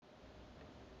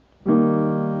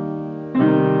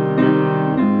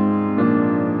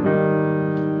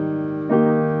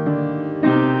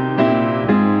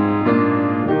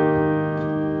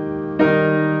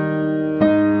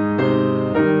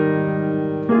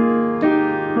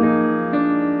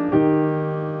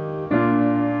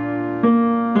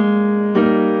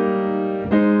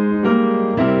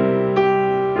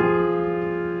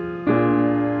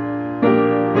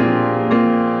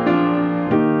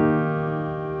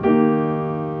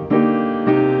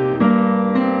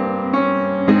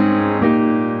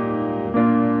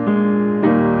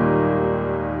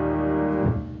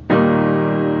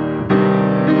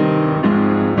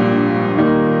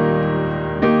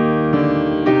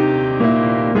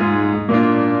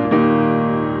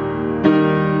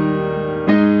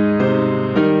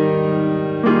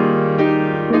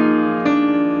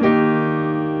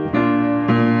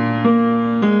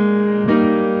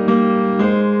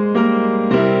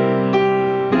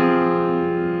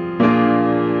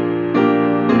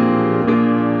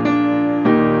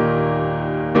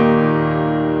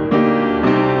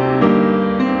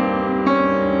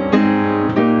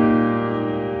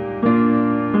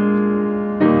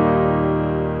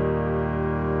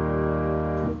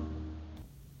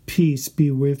Peace be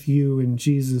with you in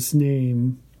Jesus'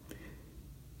 name.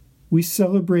 We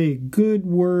celebrate good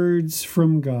words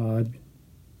from God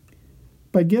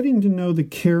by getting to know the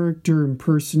character and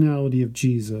personality of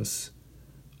Jesus.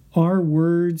 Our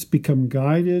words become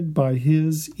guided by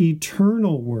his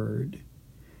eternal word.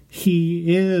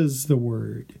 He is the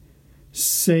word,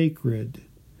 sacred,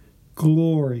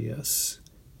 glorious,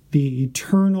 the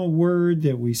eternal word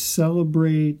that we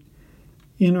celebrate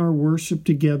in our worship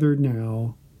together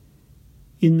now.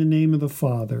 In the name of the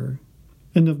Father,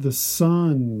 and of the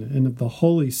Son, and of the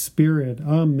Holy Spirit.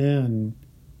 Amen.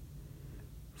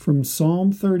 From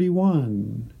Psalm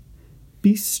 31,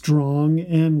 be strong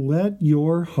and let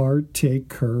your heart take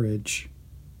courage.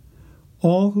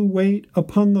 All who wait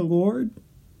upon the Lord,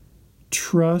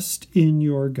 trust in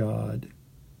your God.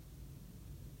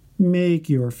 Make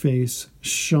your face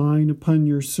shine upon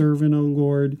your servant, O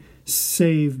Lord.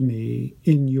 Save me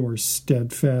in your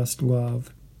steadfast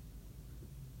love.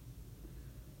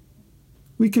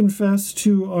 We confess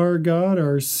to our God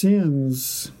our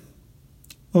sins.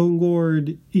 O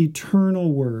Lord,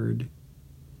 eternal word,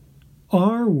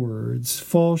 our words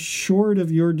fall short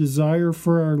of your desire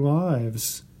for our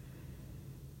lives.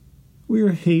 We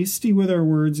are hasty with our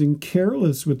words and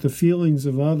careless with the feelings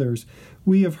of others.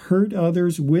 We have hurt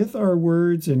others with our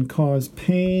words and caused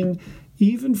pain,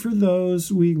 even for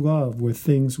those we love, with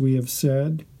things we have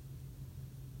said.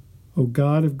 O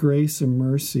God of grace and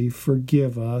mercy,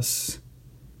 forgive us.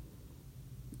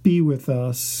 Be with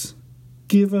us.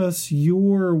 Give us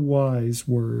your wise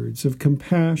words of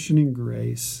compassion and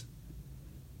grace.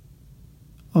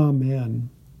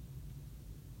 Amen.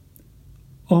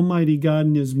 Almighty God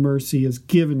in his mercy has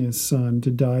given his Son to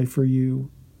die for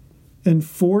you, and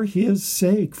for his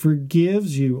sake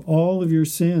forgives you all of your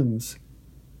sins.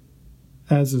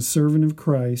 As a servant of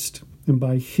Christ, and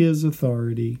by his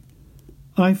authority,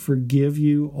 I forgive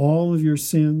you all of your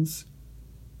sins.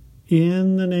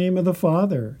 In the name of the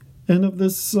Father, and of the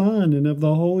Son, and of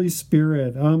the Holy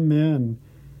Spirit. Amen.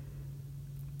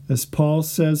 As Paul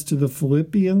says to the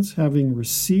Philippians, having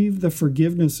received the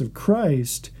forgiveness of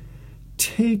Christ,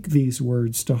 take these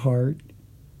words to heart.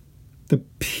 The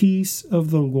peace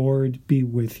of the Lord be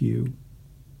with you.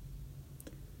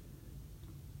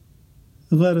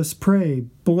 Let us pray.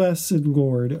 Blessed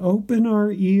Lord, open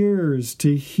our ears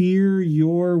to hear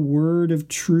your word of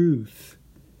truth.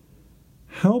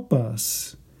 Help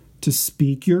us to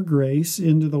speak your grace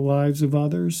into the lives of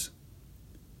others.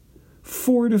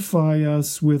 Fortify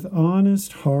us with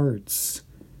honest hearts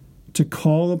to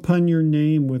call upon your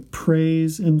name with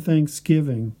praise and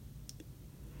thanksgiving,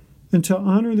 and to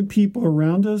honor the people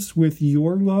around us with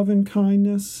your love and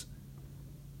kindness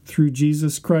through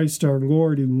Jesus Christ our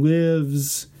Lord, who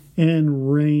lives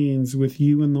and reigns with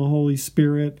you in the Holy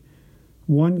Spirit,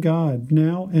 one God,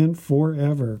 now and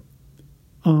forever.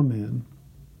 Amen.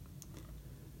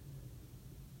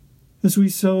 As we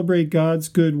celebrate God's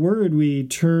good word, we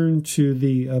turn to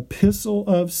the Epistle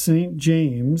of St.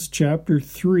 James, chapter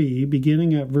 3,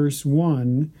 beginning at verse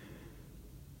 1.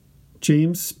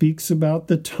 James speaks about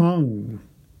the tongue.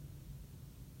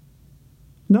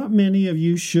 Not many of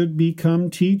you should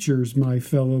become teachers, my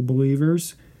fellow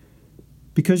believers,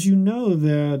 because you know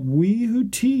that we who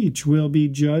teach will be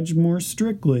judged more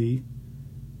strictly.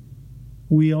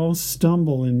 We all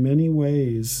stumble in many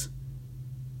ways.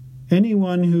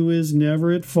 Anyone who is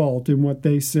never at fault in what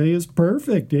they say is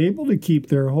perfect, able to keep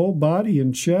their whole body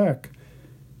in check.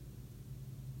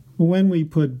 When we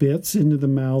put bits into the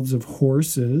mouths of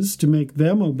horses to make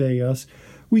them obey us,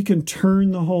 we can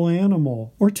turn the whole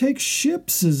animal. Or take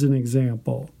ships as an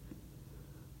example.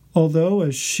 Although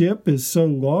a ship is so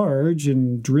large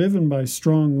and driven by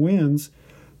strong winds,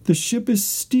 the ship is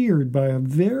steered by a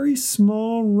very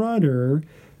small rudder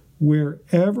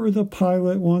wherever the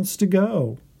pilot wants to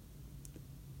go.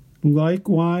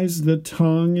 Likewise, the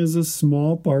tongue is a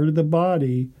small part of the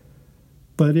body,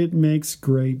 but it makes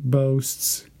great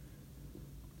boasts.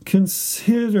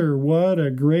 Consider what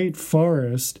a great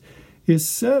forest is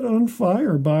set on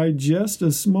fire by just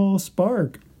a small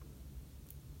spark.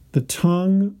 The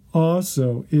tongue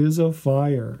also is a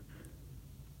fire,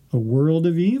 a world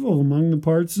of evil among the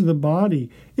parts of the body.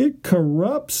 It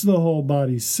corrupts the whole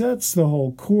body, sets the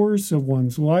whole course of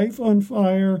one's life on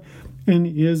fire, and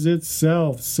is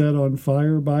itself set on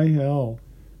fire by hell.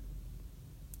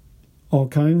 All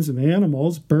kinds of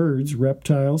animals, birds,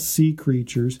 reptiles, sea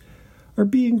creatures, are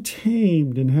being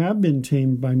tamed and have been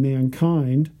tamed by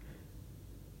mankind,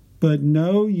 but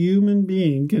no human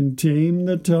being can tame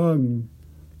the tongue.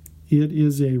 It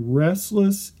is a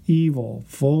restless evil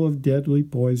full of deadly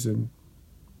poison.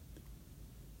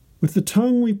 With the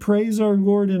tongue we praise our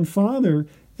Lord and Father,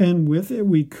 and with it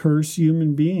we curse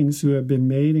human beings who have been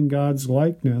made in God's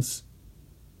likeness.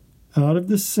 Out of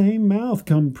the same mouth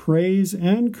come praise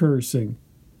and cursing.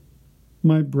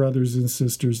 My brothers and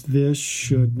sisters, this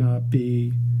should not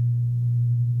be.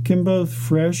 Can both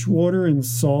fresh water and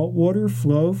salt water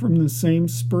flow from the same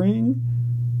spring?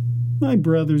 My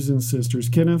brothers and sisters,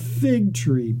 can a fig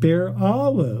tree bear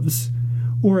olives,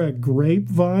 or a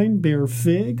grapevine bear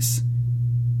figs?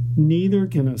 Neither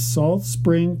can a salt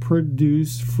spring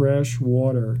produce fresh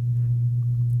water.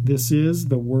 This is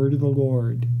the word of the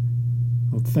Lord.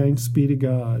 Well, thanks be to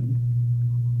God.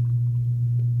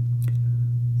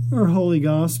 Our Holy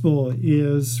Gospel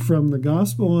is from the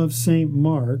Gospel of St.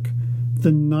 Mark,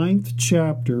 the 9th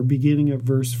chapter, beginning at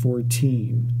verse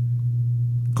 14.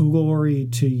 Glory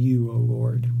to you, O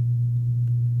Lord.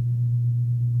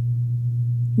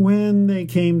 When they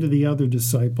came to the other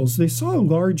disciples, they saw a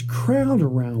large crowd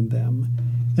around them,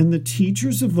 and the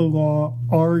teachers of the law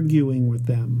arguing with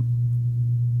them.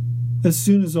 As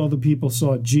soon as all the people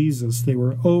saw Jesus, they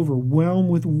were overwhelmed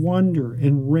with wonder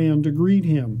and ran to greet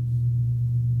him.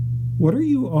 "What are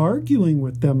you arguing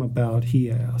with them about?"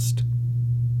 he asked.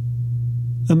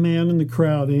 A man in the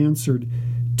crowd answered,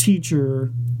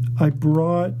 "Teacher, I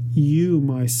brought you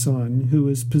my son, who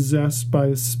is possessed by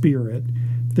a spirit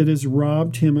that has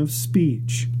robbed him of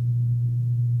speech.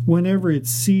 Whenever it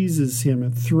seizes him,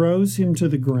 it throws him to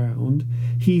the ground.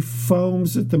 He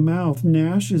foams at the mouth,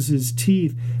 gnashes his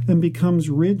teeth, and becomes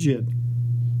rigid.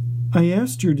 I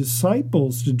asked your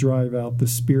disciples to drive out the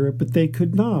spirit, but they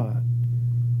could not."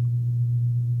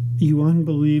 "You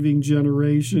unbelieving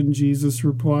generation," Jesus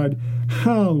replied,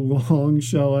 "how long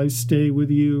shall I stay with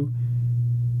you?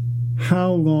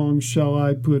 How long shall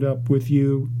I put up with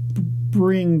you?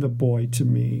 Bring the boy to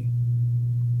me."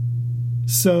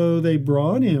 So they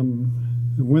brought him.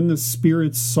 When the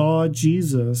spirit saw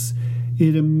Jesus,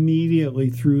 it immediately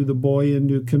threw the boy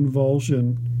into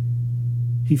convulsion.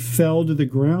 He fell to the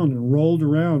ground and rolled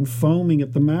around, foaming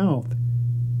at the mouth.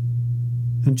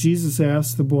 And Jesus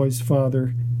asked the boy's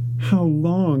father, "How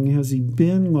long has he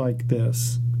been like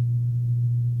this?"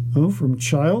 "Oh, from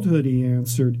childhood," he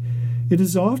answered. "It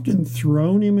has often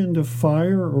thrown him into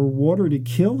fire or water to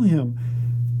kill him.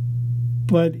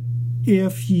 But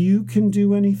if you can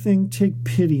do anything, take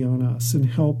pity on us and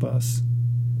help us."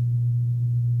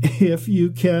 "If you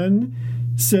can,"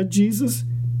 said Jesus,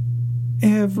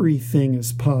 "everything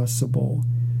is possible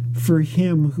for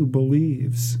him who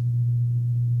believes."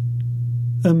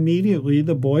 Immediately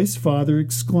the boy's father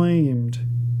exclaimed,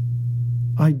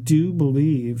 "I do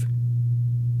believe.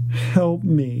 Help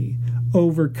me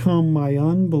overcome my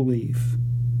unbelief."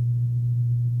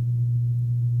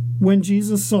 When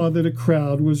Jesus saw that a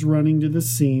crowd was running to the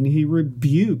scene, he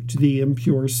rebuked the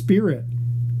impure spirit.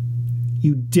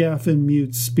 "You deaf and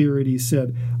mute spirit," he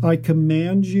said, "I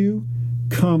command you,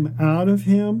 come out of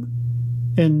him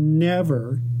and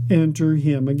never enter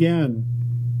him again."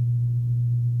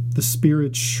 The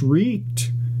spirit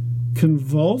shrieked,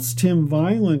 convulsed him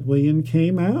violently, and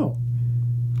came out.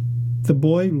 The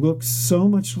boy looked so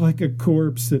much like a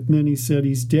corpse that many said,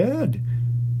 "He's dead."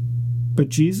 But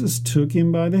Jesus took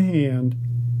him by the hand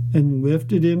and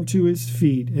lifted him to his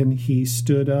feet, and he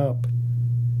stood up.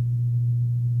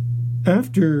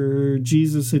 After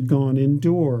Jesus had gone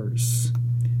indoors,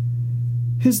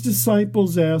 his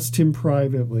disciples asked him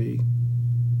privately,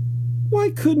 "Why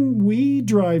couldn't we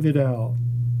drive it out?"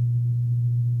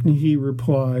 He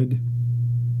replied,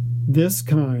 "This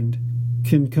kind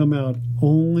can come out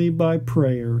only by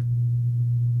prayer."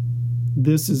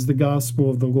 This is the gospel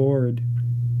of the Lord.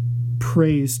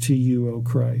 Praise to you, O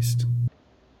Christ.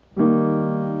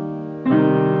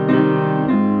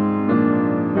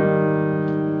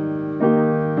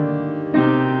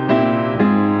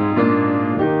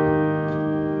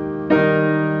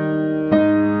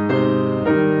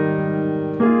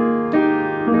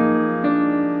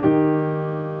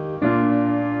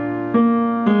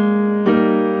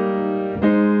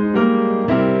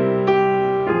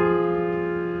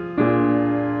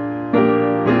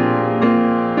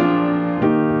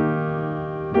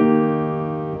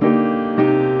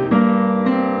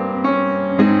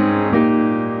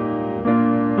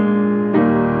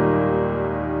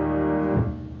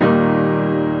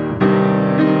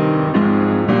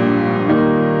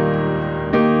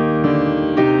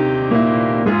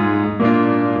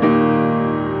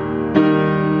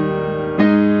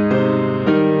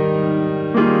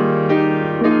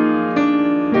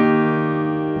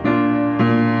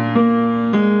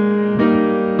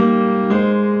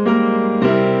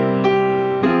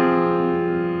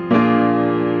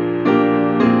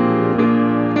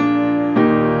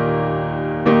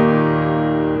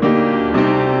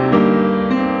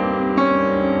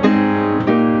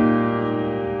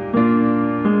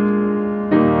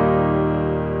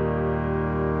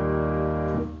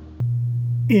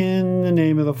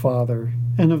 Father,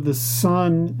 and of the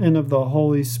Son, and of the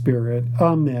Holy Spirit.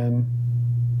 Amen.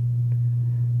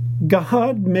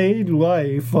 God made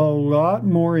life a lot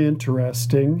more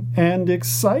interesting and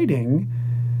exciting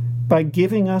by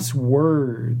giving us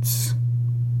words.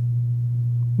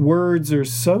 Words are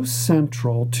so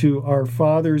central to our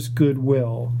Father's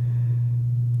goodwill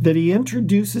that he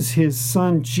introduces his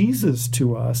Son Jesus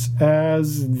to us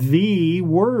as the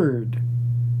Word.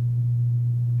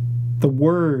 The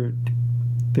Word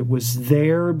that was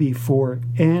there before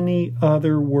any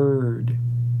other word.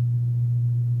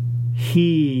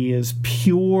 He is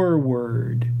pure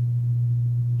Word.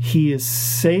 He is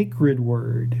sacred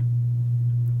Word.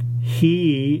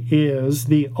 He is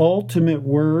the ultimate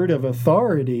word of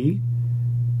authority.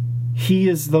 He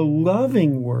is the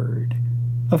loving word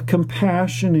of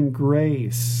compassion and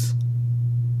grace.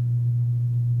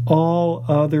 All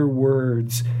other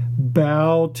words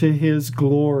bow to his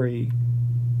glory,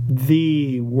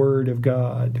 the Word of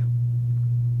God.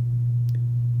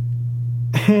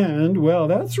 And, well,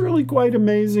 that's really quite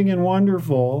amazing and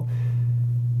wonderful,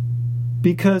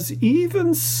 because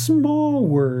even small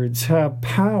words have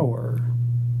power.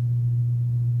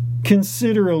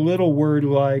 Consider a little word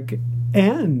like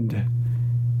 "and."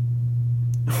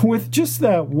 With just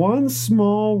that one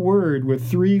small word with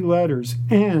 3 letters,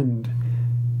 "and,"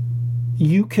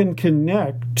 you can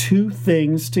connect 2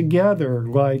 things together,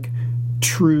 like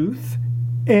truth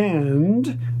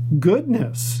and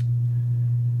goodness.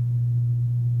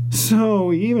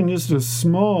 So even just a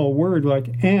small word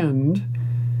like "and"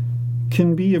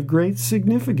 can be of great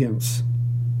significance.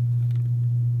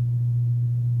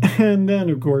 And then,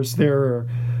 of course, there are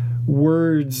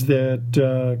words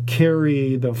that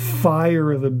carry the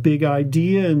fire of a big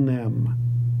idea in them.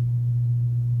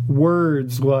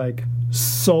 Words like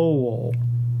soul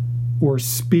or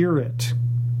spirit.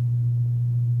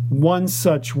 One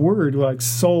such word like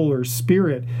soul or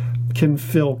spirit can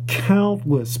fill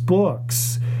countless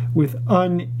books with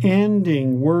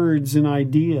unending words and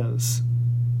ideas.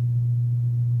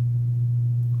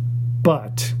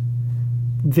 But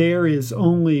there is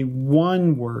only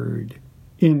one word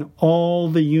in all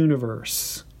the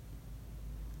universe,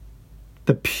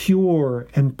 the pure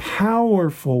and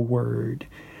powerful word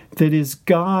that is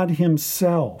God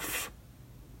himself.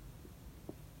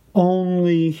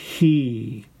 Only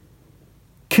he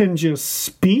can just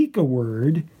speak a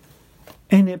word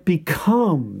and it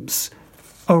becomes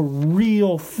a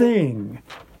real thing,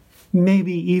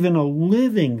 maybe even a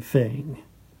living thing.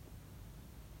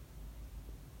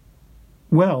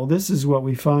 Well, this is what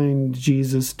we find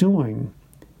Jesus doing.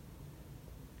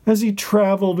 As he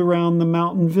traveled around the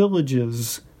mountain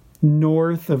villages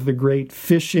north of the great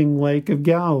fishing lake of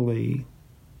Galilee,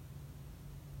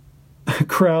 a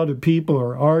crowd of people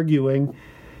are arguing.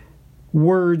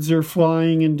 Words are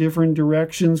flying in different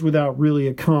directions without really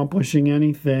accomplishing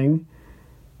anything.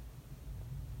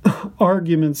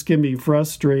 Arguments can be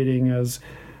frustrating, as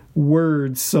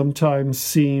words sometimes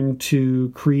seem to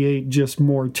create just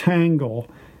more tangle.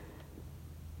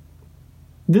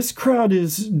 This crowd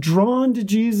is drawn to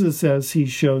Jesus as he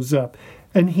shows up,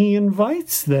 and he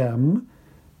invites them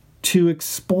to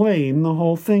explain the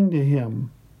whole thing to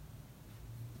him.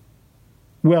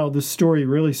 Well, the story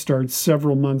really starts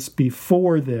several months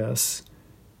before this.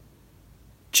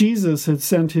 Jesus had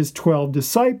sent his 12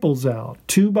 disciples out,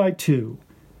 2 by 2,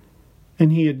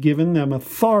 and he had given them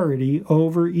authority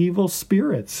over evil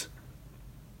spirits.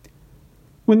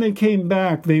 When they came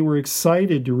back, they were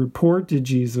excited to report to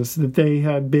Jesus that they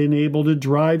had been able to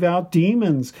drive out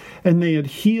demons, and they had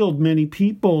healed many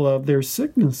people of their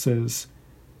sicknesses,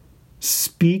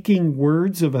 speaking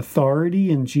words of authority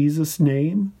in Jesus'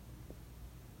 name.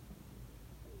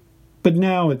 But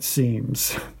now it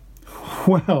seems,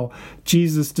 well,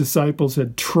 Jesus' disciples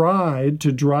had tried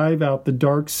to drive out the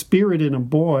dark spirit in a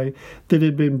boy that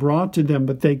had been brought to them,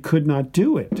 but they could not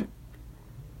do it.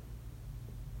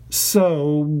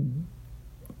 So,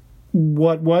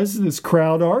 what was this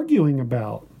crowd arguing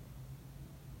about?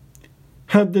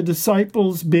 Had the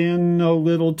disciples been a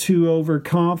little too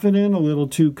overconfident, a little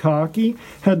too cocky?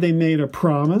 Had they made a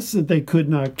promise that they could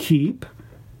not keep?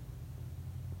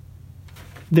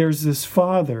 There's this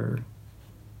father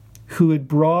who had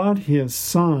brought his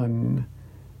son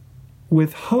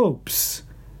with hopes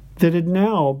that had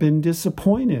now been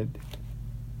disappointed.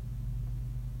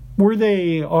 Were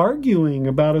they arguing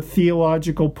about a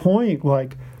theological point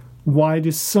like, why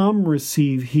do some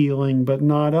receive healing but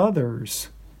not others?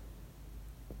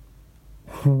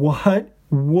 What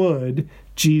would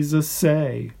Jesus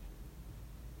say?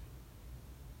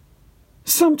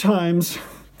 Sometimes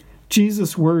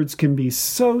Jesus' words can be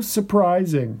so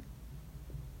surprising.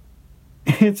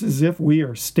 It's as if we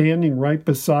are standing right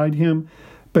beside him,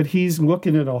 but he's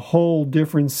looking at a whole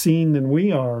different scene than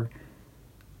we are.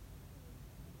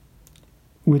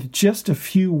 With just a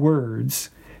few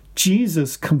words,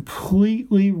 Jesus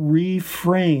completely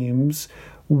reframes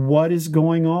what is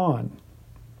going on.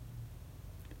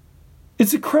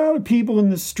 It's a crowd of people in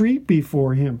the street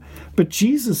before him, but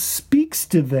Jesus speaks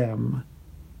to them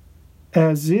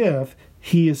as if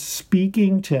he is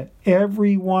speaking to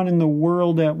everyone in the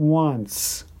world at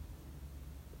once.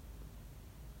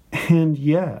 And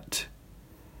yet,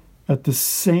 at the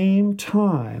same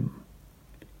time,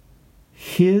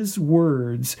 his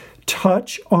words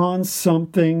touch on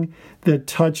something that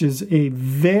touches a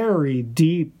very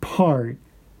deep part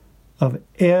of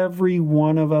every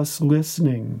one of us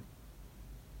listening.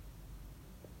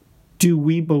 Do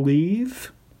we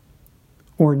believe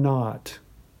or not?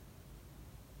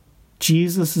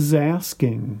 Jesus is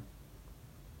asking.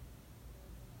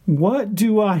 What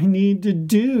do I need to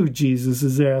do? Jesus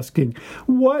is asking.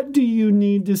 What do you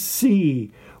need to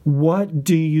see? What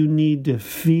do you need to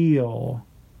feel?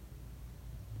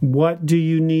 What do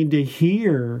you need to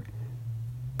hear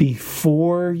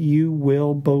before you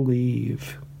will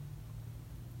believe?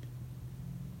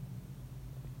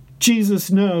 Jesus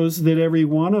knows that every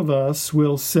one of us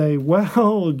will say,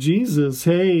 well, Jesus,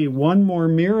 hey, one more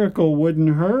miracle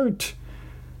wouldn't hurt.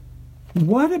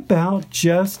 What about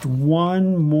just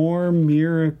one more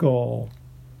miracle?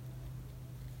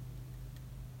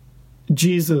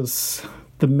 Jesus,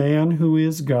 the man who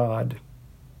is God.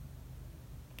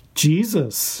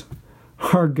 Jesus,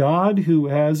 our God who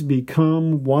has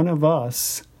become one of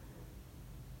us,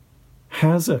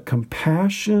 has a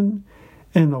compassion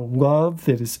and a love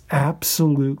that is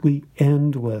absolutely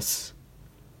endless.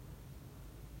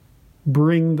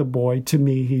 Bring the boy to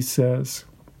me, he says.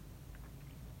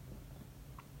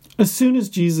 As soon as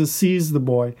Jesus sees the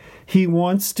boy, he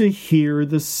wants to hear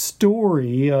the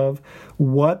story of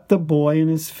what the boy and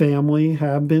his family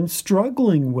have been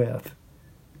struggling with.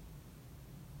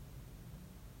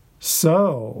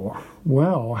 So,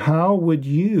 well, how would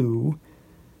you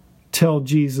tell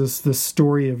Jesus the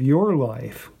story of your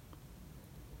life?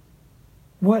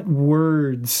 What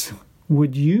words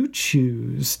would you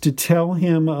choose to tell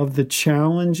him of the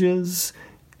challenges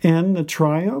and the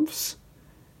triumphs?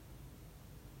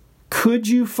 Could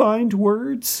you find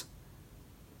words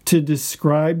to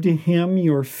describe to him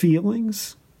your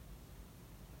feelings?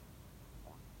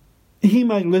 He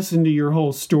might listen to your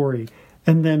whole story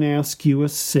and then ask you a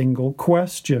single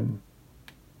question.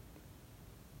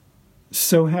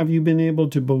 So have you been able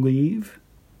to believe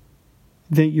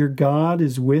that your God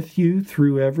is with you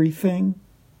through everything?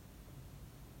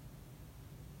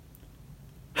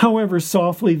 However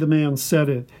softly the man said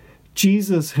it,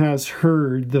 Jesus has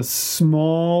heard the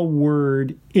small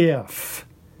word if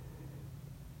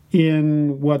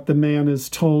in what the man has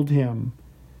told him.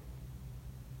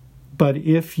 But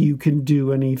if you can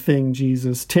do anything,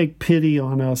 Jesus, take pity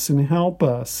on us and help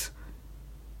us.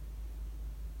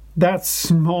 That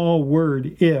small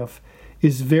word, if,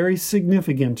 is very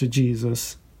significant to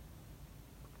Jesus.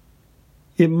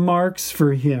 It marks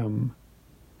for him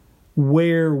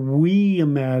where we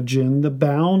imagine the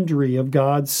boundary of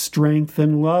God's strength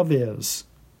and love is.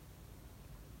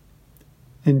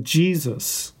 And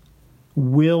Jesus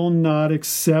will not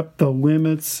accept the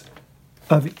limits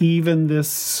of even this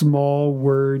small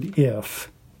word if.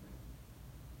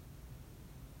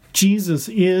 Jesus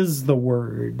is the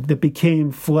Word that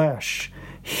became flesh.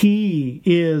 He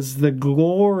is the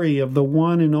glory of the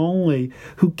one and only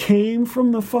who came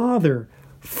from the Father,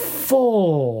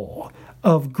 full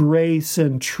of grace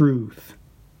and truth.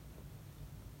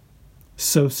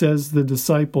 So says the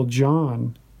disciple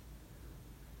John,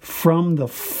 from the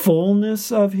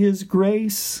fullness of his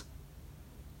grace,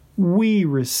 we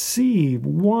receive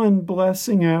one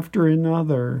blessing after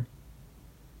another.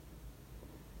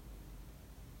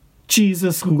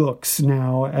 Jesus looks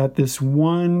now at this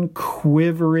one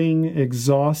quivering,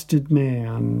 exhausted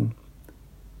man,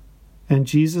 and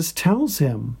Jesus tells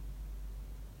him,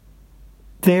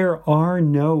 there are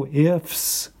no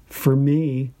ifs for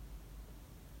me.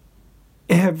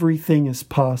 Everything is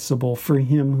possible for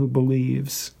him who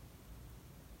believes.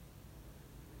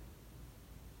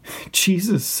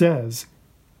 Jesus says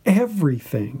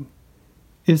everything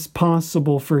is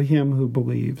possible for him who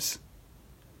believes.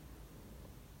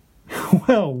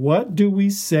 Well, what do we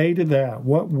say to that?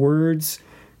 What words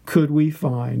could we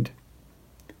find?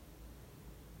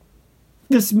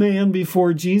 This man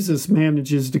before Jesus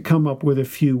manages to come up with a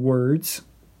few words,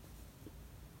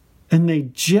 and they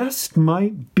just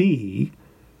might be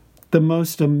the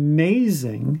most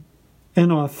amazing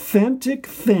and authentic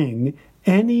thing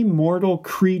any mortal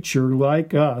creature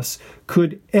like us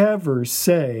could ever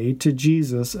say to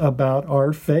Jesus about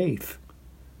our faith.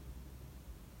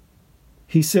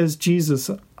 He says, Jesus,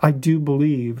 I do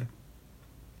believe.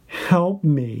 Help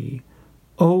me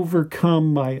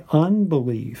overcome my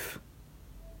unbelief.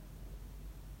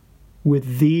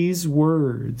 With these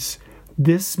words,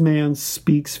 this man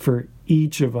speaks for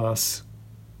each of us.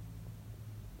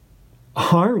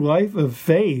 Our life of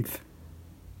faith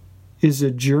is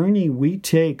a journey we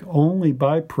take only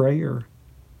by prayer.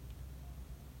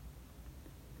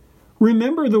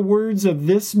 Remember the words of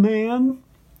this man,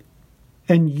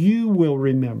 and you will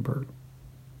remember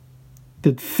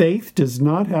that faith does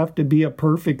not have to be a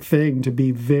perfect thing to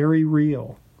be very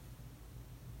real.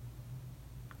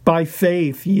 By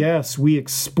faith, yes, we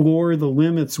explore the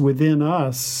limits within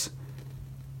us,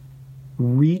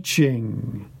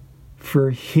 reaching for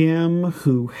Him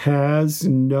who has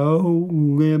no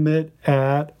limit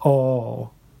at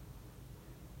all.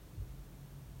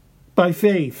 By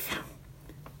faith,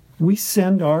 we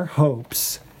send our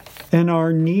hopes and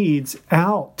our needs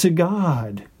out to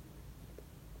God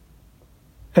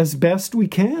as best we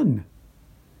can.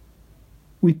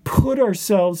 We put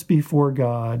ourselves before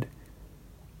God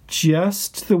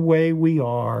just the way we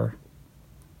are,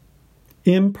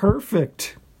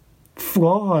 imperfect,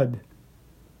 flawed,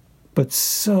 but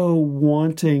so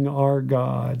wanting our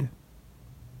God.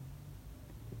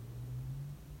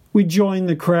 We join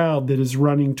the crowd that is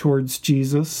running towards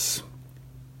Jesus,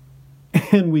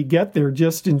 and we get there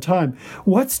just in time.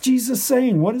 What's Jesus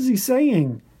saying? What is He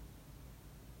saying?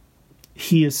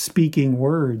 He is speaking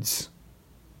words,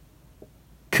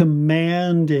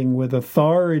 commanding with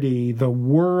authority the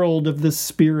world of the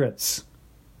spirits.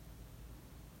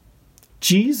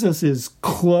 Jesus is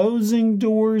closing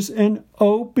doors and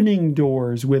opening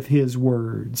doors with His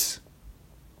words.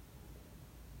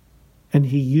 And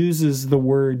He uses the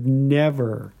word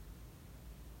never.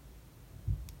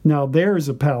 Now there's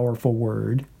a powerful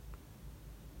word.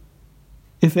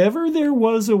 If ever there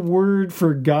was a word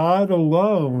for God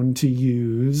alone to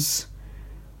use,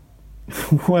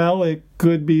 well, it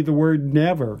could be the word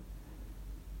never.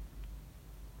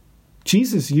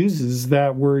 Jesus uses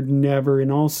that word never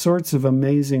in all sorts of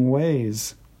amazing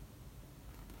ways.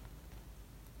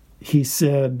 He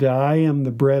said, I am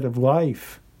the bread of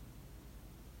life.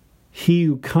 He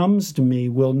who comes to me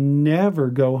will never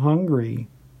go hungry,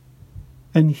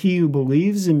 and he who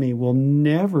believes in me will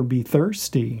never be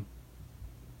thirsty.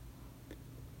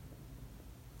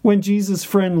 When Jesus'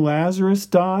 friend Lazarus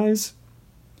dies,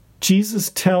 Jesus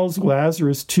tells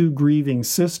Lazarus' two grieving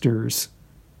sisters,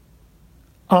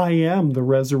 I am the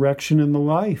resurrection and the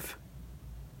life.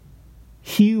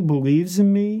 He who believes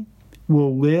in me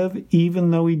will live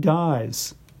even though he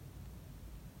dies.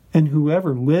 And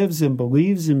whoever lives and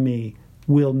believes in me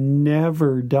will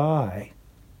never die.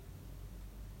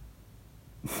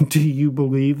 Do you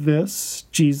believe this?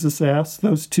 Jesus asked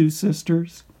those two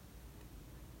sisters.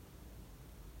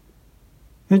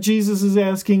 And Jesus is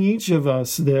asking each of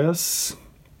us this.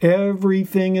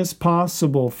 Everything is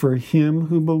possible for him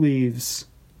who believes.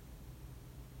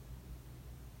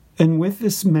 And with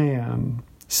this man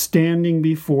standing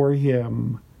before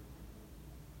him,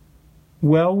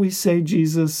 well, we say,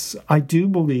 Jesus, I do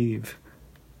believe.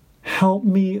 Help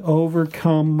me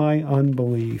overcome my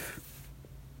unbelief.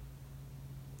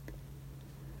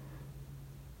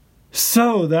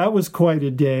 So that was quite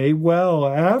a day. Well,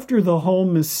 after the whole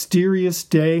mysterious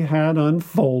day had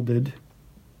unfolded,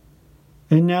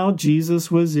 and now Jesus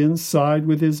was inside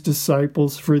with his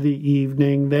disciples for the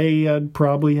evening. They had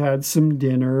probably had some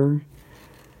dinner,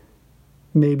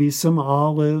 maybe some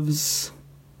olives,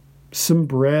 some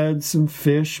bread, some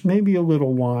fish, maybe a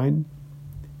little wine.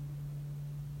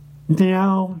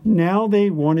 Now they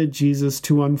wanted Jesus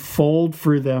to unfold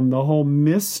for them the whole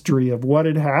mystery of what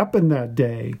had happened that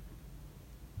day.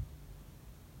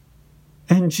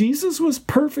 And Jesus was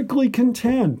perfectly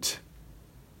content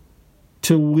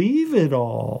to leave it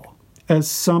all as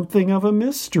something of a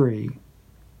mystery.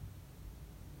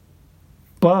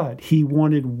 But he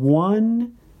wanted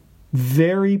one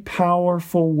very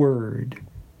powerful word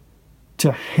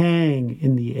to hang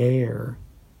in the air.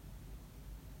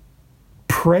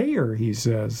 Prayer, he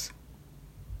says.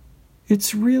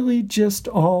 It's really just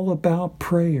all about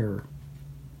prayer.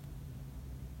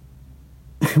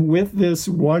 With this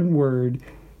one word,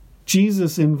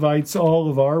 Jesus invites all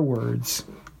of our words.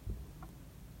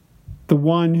 The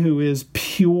one who is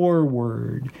pure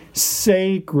word,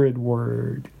 sacred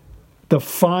word, the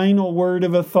final word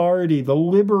of authority, the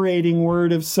liberating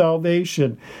word of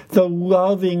salvation, the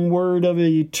loving word of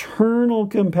eternal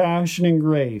compassion and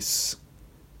grace.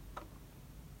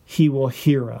 He will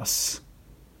hear us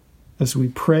as we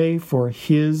pray for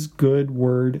his good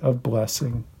word of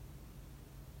blessing.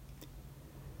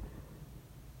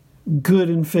 Good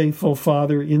and faithful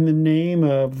Father, in the name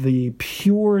of the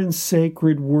pure and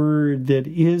sacred word that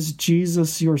is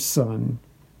Jesus, your Son,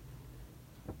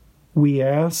 we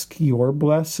ask your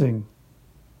blessing.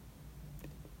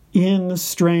 In the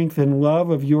strength and love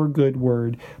of your good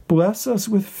word, bless us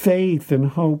with faith and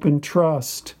hope and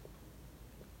trust.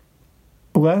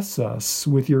 Bless us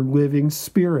with your living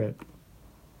Spirit,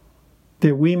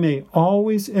 that we may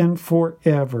always and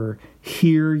forever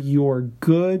hear your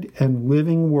good and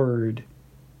living word.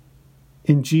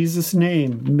 In Jesus'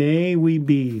 name, may we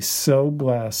be so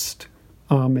blessed.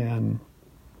 Amen.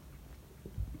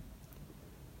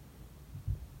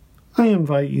 I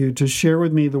invite you to share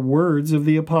with me the words of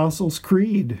the Apostles'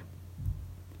 Creed.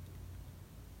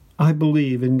 I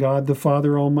believe in God the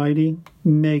Father Almighty,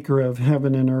 maker of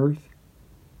heaven and earth,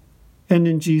 and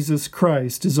in Jesus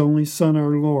Christ, his only Son,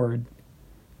 our Lord,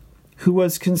 who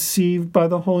was conceived by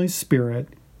the Holy Spirit,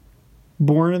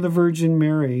 born of the Virgin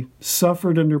Mary,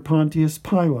 suffered under Pontius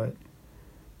Pilate,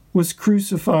 was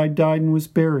crucified, died, and was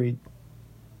buried.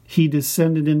 He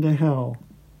descended into hell.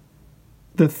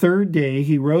 The third day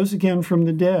he rose again from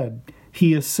the dead.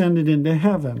 He ascended into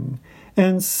heaven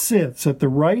and sits at the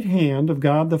right hand of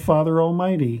God the Father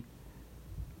Almighty.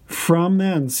 From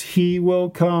thence he will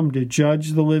come to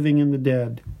judge the living and the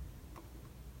dead.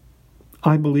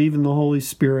 I believe in the Holy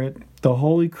Spirit, the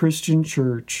holy Christian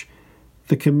Church,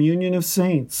 the communion of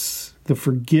saints, the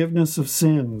forgiveness of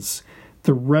sins,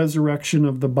 the resurrection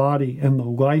of the body, and the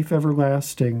life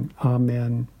everlasting.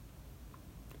 Amen.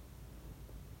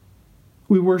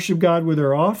 We worship God with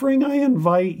our offering. I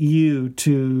invite you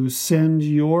to send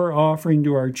your offering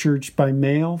to our church by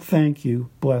mail. Thank you.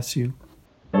 Bless you.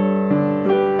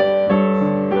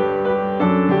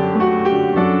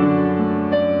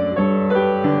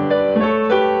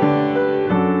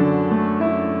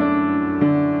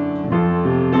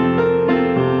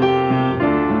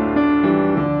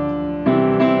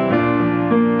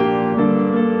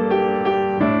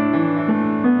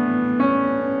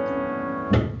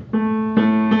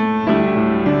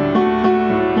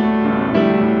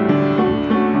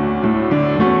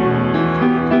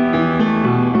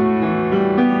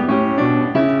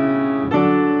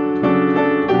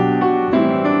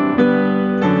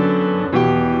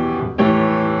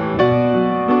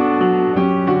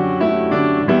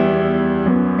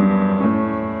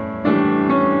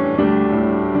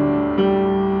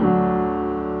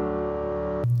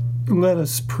 Let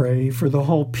us pray for the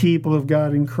whole people of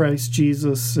God in Christ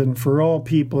Jesus and for all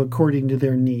people according to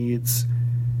their needs.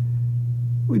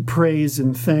 We praise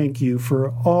and thank you for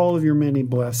all of your many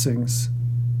blessings.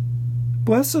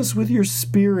 Bless us with your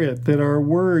Spirit that our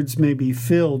words may be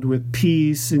filled with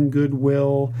peace and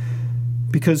goodwill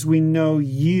because we know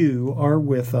you are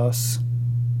with us.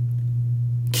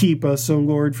 Keep us, O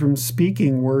Lord, from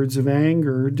speaking words of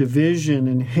anger, division,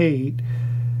 and hate,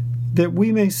 that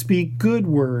we may speak good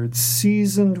words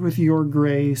seasoned with your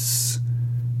grace.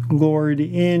 Lord,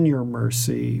 in your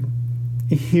mercy,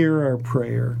 hear our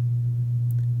prayer.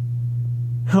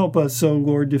 Help us, O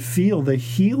Lord, to feel the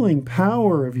healing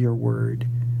power of your word,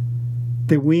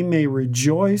 that we may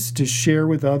rejoice to share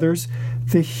with others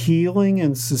the healing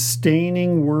and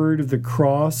sustaining word of the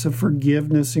cross of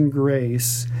forgiveness and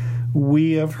grace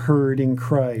we have heard in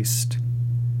Christ.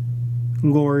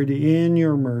 Lord, in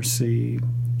your mercy,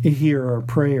 hear our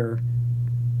prayer.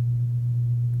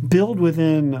 Build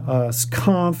within us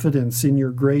confidence in your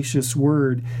gracious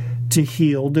word to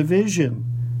heal division,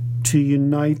 to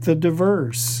unite the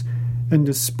diverse, and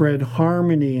to spread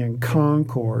harmony and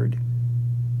concord.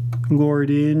 Lord,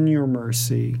 in your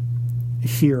mercy,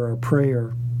 hear our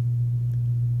prayer.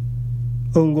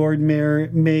 O Lord,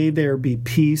 may there be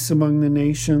peace among the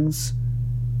nations.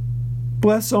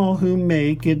 Bless all who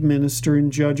make, administer,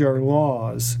 and judge our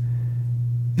laws,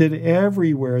 that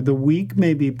everywhere the weak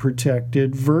may be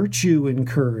protected, virtue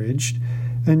encouraged,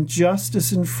 and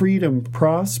justice and freedom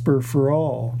prosper for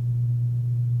all.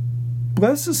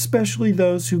 Bless especially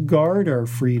those who guard our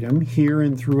freedom here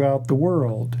and throughout the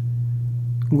world.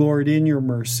 Lord, in your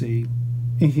mercy,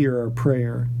 hear our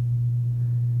prayer.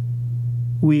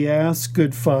 We ask,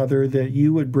 good Father, that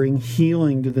you would bring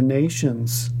healing to the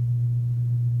nations.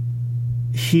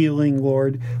 Healing,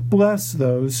 Lord, bless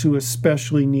those who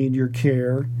especially need your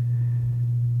care,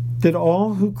 that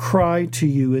all who cry to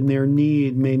you in their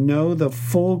need may know the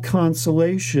full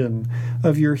consolation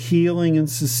of your healing and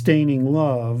sustaining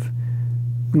love.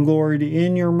 Lord,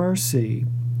 in your mercy,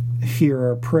 hear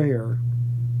our prayer.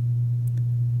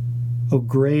 O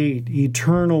great,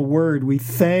 eternal Word, we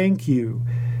thank you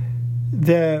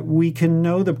that we can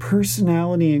know the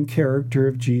personality and character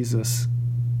of Jesus.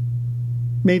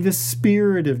 May the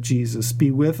Spirit of Jesus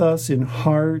be with us in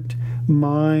heart,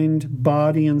 mind,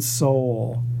 body, and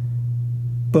soul,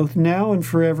 both now and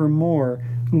forevermore.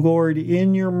 Lord,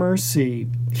 in your mercy,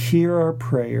 hear our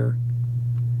prayer.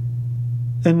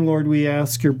 And Lord, we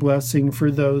ask your blessing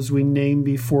for those we name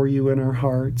before you in our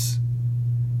hearts.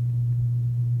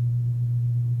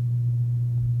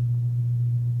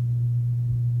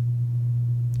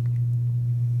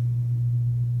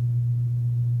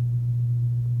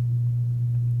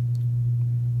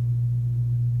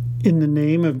 In the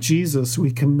name of Jesus,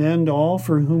 we commend all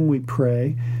for whom we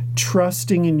pray,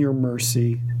 trusting in your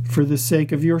mercy, for the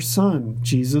sake of your Son,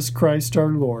 Jesus Christ our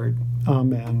Lord.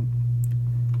 Amen.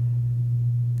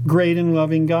 Great and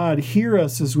loving God, hear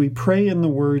us as we pray in the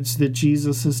words that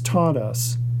Jesus has taught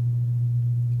us.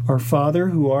 Our Father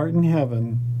who art in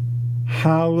heaven,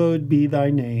 hallowed be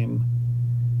thy name.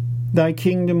 Thy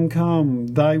kingdom come,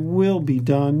 thy will be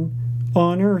done,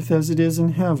 on earth as it is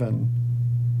in heaven.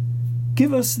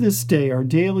 Give us this day our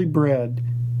daily bread,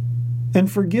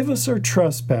 and forgive us our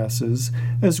trespasses,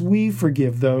 as we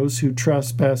forgive those who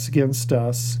trespass against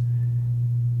us.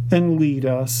 And lead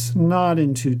us not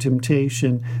into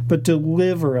temptation, but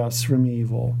deliver us from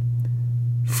evil.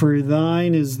 For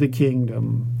thine is the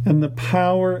kingdom, and the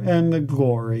power, and the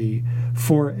glory,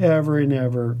 forever and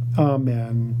ever.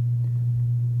 Amen.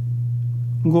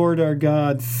 Lord our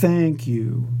God, thank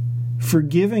you for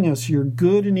giving us your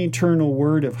good and eternal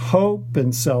word of hope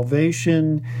and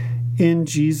salvation in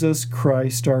Jesus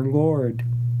Christ our Lord.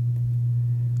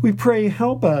 We pray,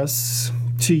 help us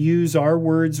to use our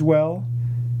words well.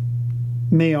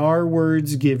 May our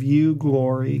words give you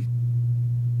glory.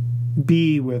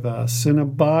 Be with us and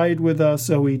abide with us,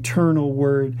 O eternal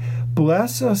word.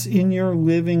 Bless us in your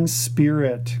living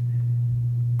Spirit,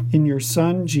 in your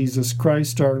Son, Jesus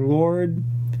Christ our Lord,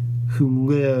 who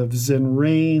lives and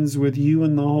reigns with you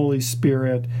in the Holy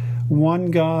Spirit,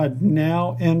 one God,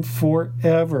 now and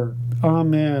forever.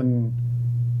 Amen.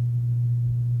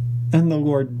 And the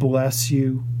Lord bless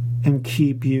you and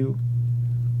keep you.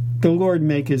 The Lord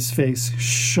make his face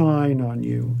shine on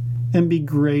you and be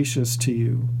gracious to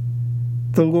you.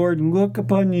 The Lord look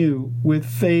upon you with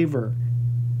favor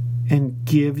and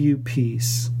give you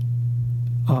peace.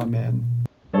 Amen.